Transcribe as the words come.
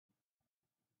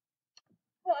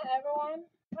Hello everyone.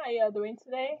 How you doing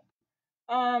today?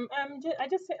 I'm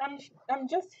just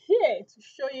here to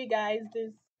show you guys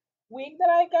this wig that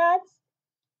I got.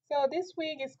 So this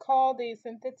wig is called the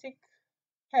synthetic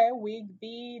hair wig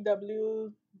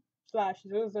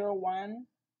BW/001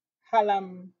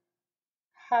 Harlem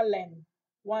Harlem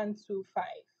 125.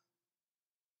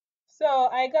 So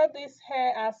I got this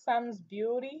hair at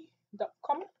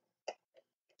samsbeauty.com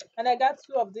and I got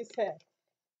two of this hair.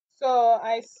 So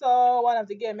I saw one of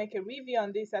the girl make a review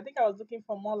on this. I think I was looking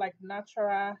for more like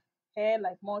natural hair,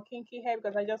 like more kinky hair,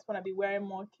 because I just want to be wearing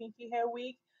more kinky hair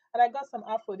wig. And I got some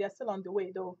afro. They're still on the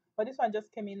way though. But this one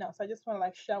just came in now. So I just want to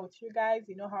like share with you guys,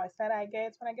 how excited I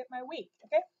get when I get my wig.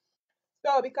 Okay.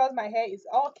 So because my hair is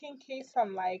all kinky, so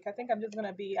I'm like, I think I'm just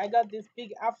gonna be I got this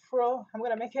big afro. I'm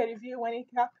gonna make a review when it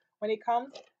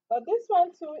comes. But this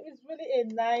one too is really a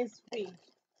nice wig.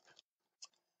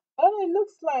 Oh, it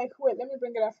looks like, wait, let me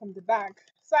bring it up from the back.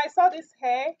 So I saw this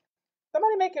hair.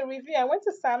 Somebody make a review. I went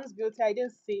to Sam's Beauty. I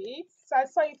didn't see it. So I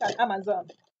saw it on Amazon.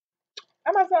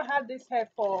 Amazon had this hair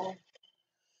for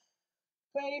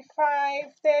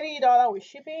 25, $30 with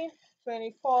shipping,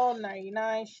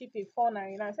 24.99 shipping,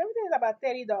 4.99. So everything is about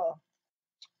 $30.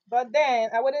 But then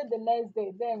I waited the next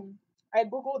day. Then I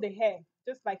googled the hair,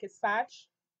 just like a search.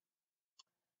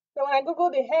 So when I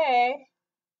googled the hair,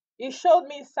 it showed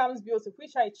me Sam's Beauty,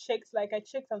 which I checked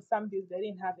on Sam's Beauty, they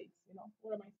didn't have it.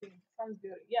 What am I saying? Sam's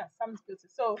Beauty. Yeah, Sam's Beauty.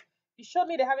 So it showed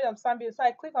me they have it on Sam's Beauty. So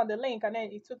I clicked on the link and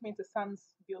then it took me to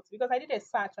Sam's Beauty because I did a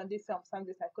search on this on Sam's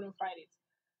Beauty. I couldn't find it.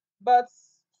 But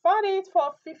found it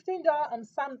for $15 on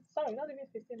Sam. Sorry, not even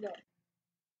 $15.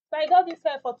 So I got this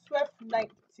hair for $12.99.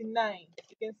 You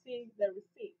can see the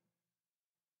receipt.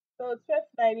 So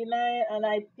 12.99 and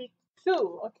I picked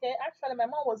two. Okay. Actually my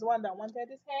mom was the one that wanted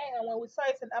this hair and when we saw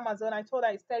it in Amazon I told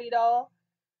her it's $30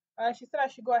 and she said I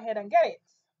should go ahead and get it.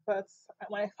 But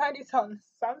when I found it on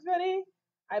Sam's Beauty,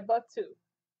 I bought two.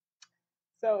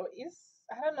 So it's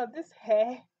I don't know this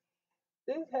hair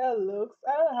looks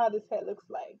I don't know how this hair looks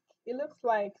like. It looks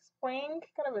like spring,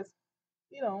 kind of a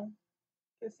you know,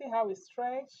 you see how it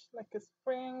stretch like a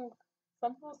spring.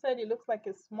 Some people said it looks like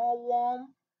a small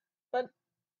worm. But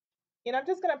I'm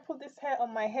just gonna put this hair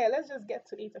on my hair. Let's just get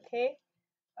to it, okay?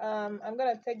 I'm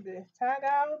gonna take the tag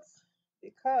out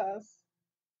because,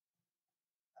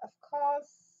 of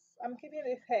course, I'm keeping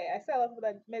this hair. I saw a lot of people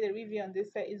that made a review on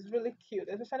this hair. It's really cute,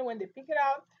 especially when they pick it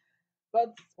out.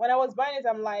 But when I was buying it,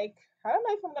 I'm like, I don't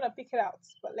know if I'm gonna pick it out,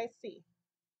 but let's see.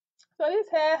 So this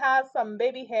hair has some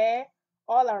baby hair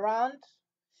all around.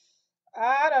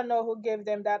 I don't know who gave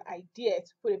them that idea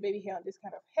to put a baby hair on this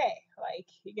kind of hair. Like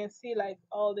you can see, like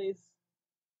all these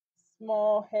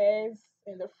small hairs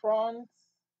in the front,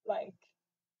 like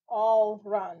all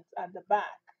round at the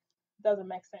back. Doesn't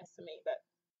make sense to me, but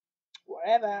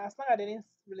whatever. As long as I didn't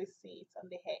really see it on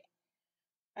the hair.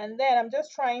 And then I'm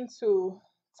just trying to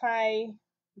tie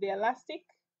the elastic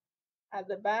at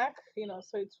the back,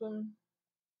 so it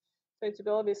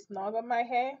will be snug on my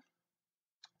hair.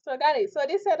 So I got it. So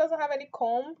this hair doesn't have any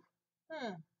comb.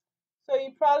 Hmm. So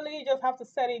you probably just have to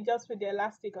set it just with the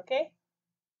elastic, okay?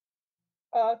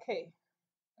 Okay.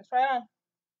 Let's try it on.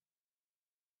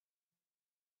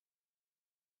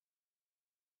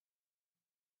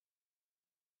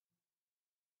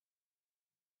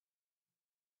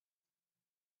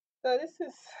 So this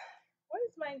is what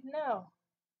is my nail?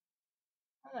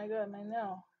 Oh my god, my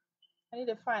nail. I need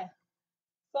a file.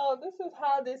 So this is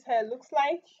how this hair looks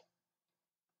like.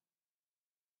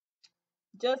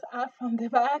 Just out from the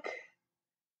back.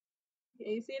 Can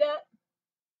you see that?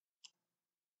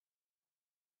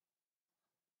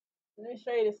 Let me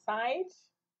show you the side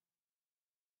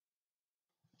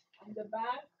and the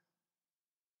back.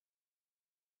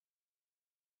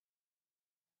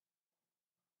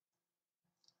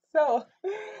 So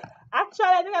actually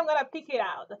I think I'm gonna pick it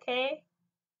out, okay?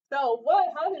 So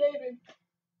what how did I even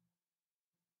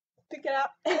pick it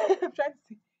out? I'm trying to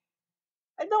see.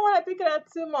 I don't wanna pick it out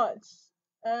too much.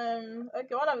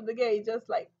 Okay, one of the guys just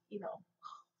like,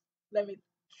 let me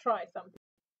try something.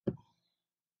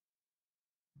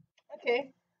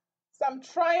 Okay. So I'm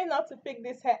trying not to pick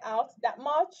this hair out that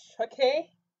much,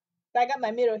 okay? So I got my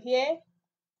mirror here.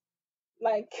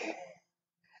 Like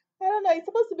I don't know, it's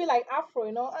supposed to be like afro,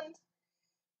 and I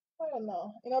don't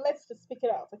know. Let's just pick it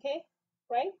out, okay?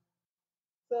 Right?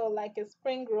 So like a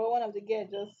spring roll, one of the gear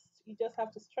just you just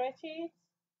have to stretch it.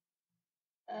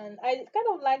 And I kind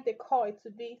of like the coil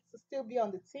to still be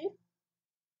on the tip.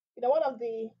 One of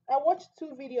the I watched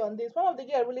two video on this. One of the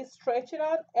gear really stretched it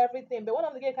out everything, but one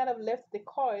of the gear kind of left the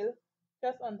coil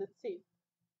just on the tip.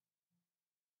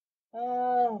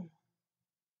 Um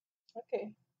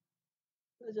okay.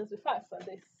 Let's just be fast on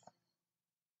this.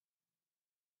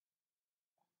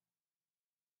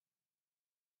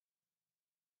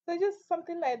 So just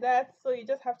something like that. So you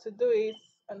just have to do it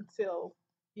until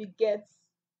you get,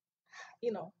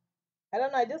 you know, I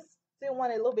don't know. I just still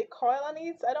want a little bit coil on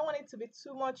it. I don't want it to be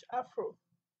too much afro.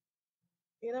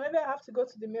 Maybe I have to go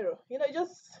to the mirror.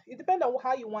 It depends on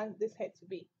how you want this hair to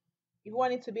be. If you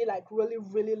want it to be like really,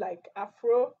 really like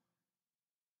afro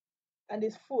and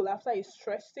it's full after you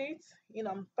stretched it.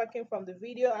 I'm talking from the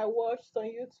video I watched on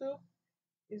YouTube.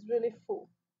 It's really full.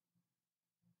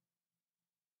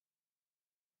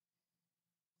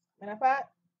 And apart,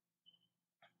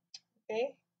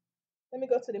 okay, let me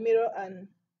go to the mirror and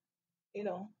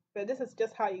but this is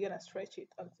just how you're gonna stretch it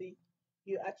until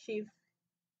you achieve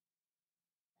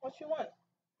what you want.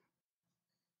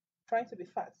 Trying to be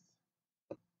fast.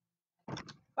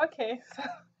 Okay, so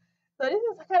this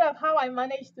is kind of how I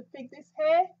managed to pick this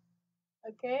hair.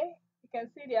 Okay, you can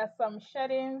see there are some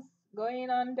sheddings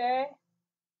going on there.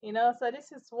 So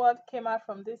this is what came out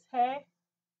from this hair.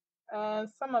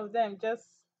 Some of them just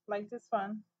like this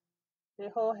one, the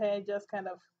whole hair just kind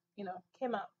of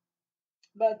came out,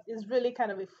 but it's really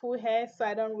kind of a full hair, so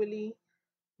I don't really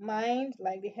mind.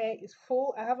 Like the hair is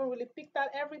full. I haven't really picked out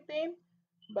everything,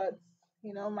 but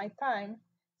my time.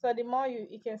 So the more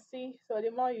you can see, so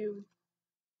the more you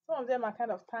some of them are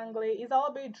kind of tangly. It's all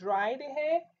a bit dry, the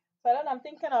hair. So then I'm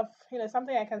thinking of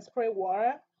something I can spray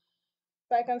water.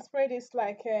 So I can spray this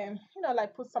like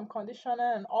like put some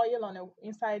conditioner and oil on the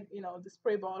inside the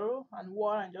spray bottle and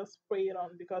water and just spray it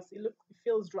on because it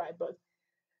feels dry, but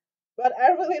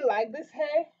I really like this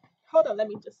hair. Hold on, let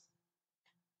me just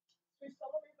switch some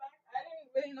of it back. I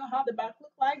didn't really know how the back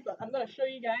looked like, but I'm gonna show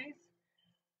you guys.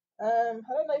 I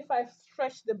don't know if I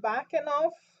stretched the back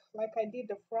enough like I did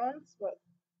the front, but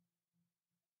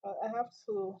I have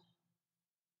to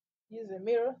use a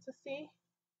mirror to see.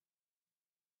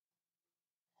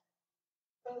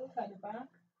 So look at the back.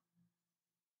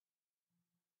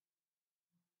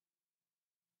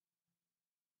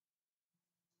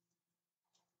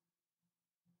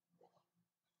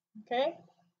 Okay,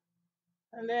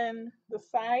 and then the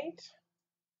side,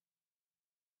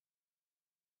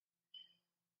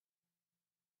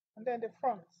 and then the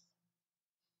front.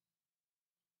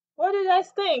 What do you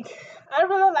guys think? I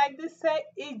really like this set.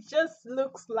 It just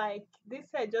looks like this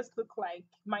set just look like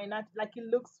my nat like it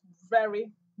looks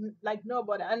very like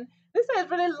nobody. And this set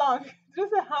is really long. Do you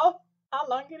see how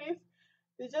long it is?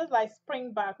 It's just like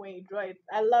spring back when you draw it.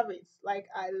 I love it. Like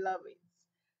I love it.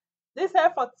 This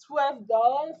hair for $12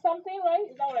 something, right?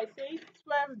 Is that what I say?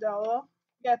 $12.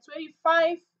 Yeah,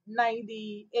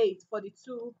 25.98 for the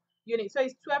two units. So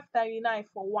it's 12.99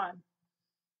 for one.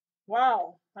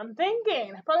 Wow. I'm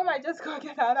thinking I probably might just go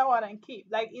get another one and keep.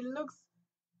 Like it looks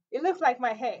like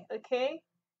my hair, okay?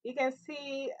 You can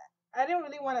see I didn't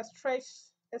really want to stretch,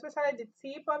 especially the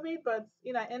tip of it, but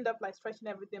I end up like stretching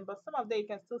everything. But some of them you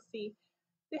can still see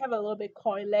they have a little bit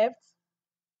coil left.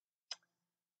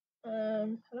 I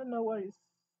don't know what is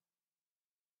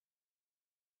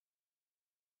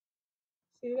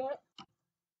see that?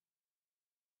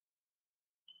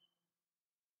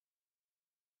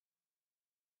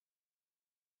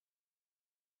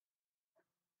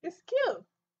 It's cute.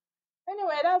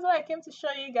 Anyway, that's what I came to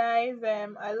show you guys.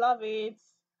 I love it.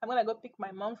 I'm gonna go pick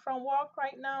my mom from work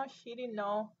right now. She didn't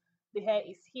know the hair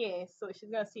is here, so she's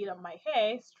gonna see it on my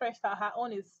hair stretched out. Her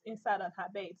own is inside on her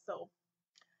bed, so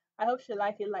I hope she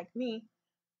like it like me.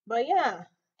 But yeah,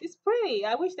 it's pretty.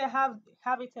 I wish they have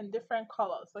it in different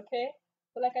colors. Okay,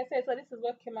 but like I said, so this is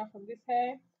what came out from this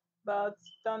hair. But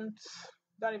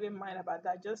don't even mind about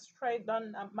that. Just straight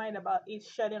don't mind about it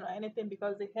shedding or anything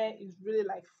because the hair is really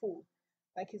like full,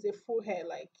 like it's a full hair,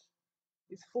 like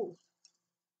it's full.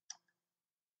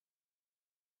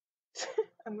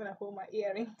 I'm gonna hold my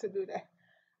earring to do that.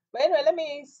 But anyway, let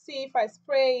me see if I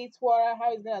spray it water,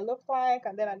 how it's gonna look like,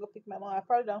 and then I go pick my mom. I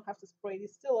probably don't have to spray it.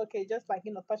 It's still okay, just like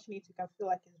touching it, you can feel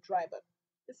like it's dry, but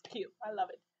it's cute. I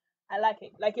love it. I like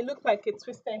it. Like it looks like a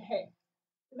twisted hair.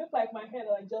 It looks like my hair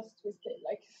like just twisted.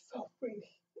 Like it's so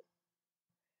pretty.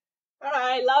 All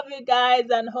right, love you guys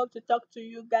and hope to talk to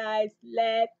you guys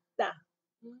later.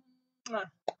 Mwah.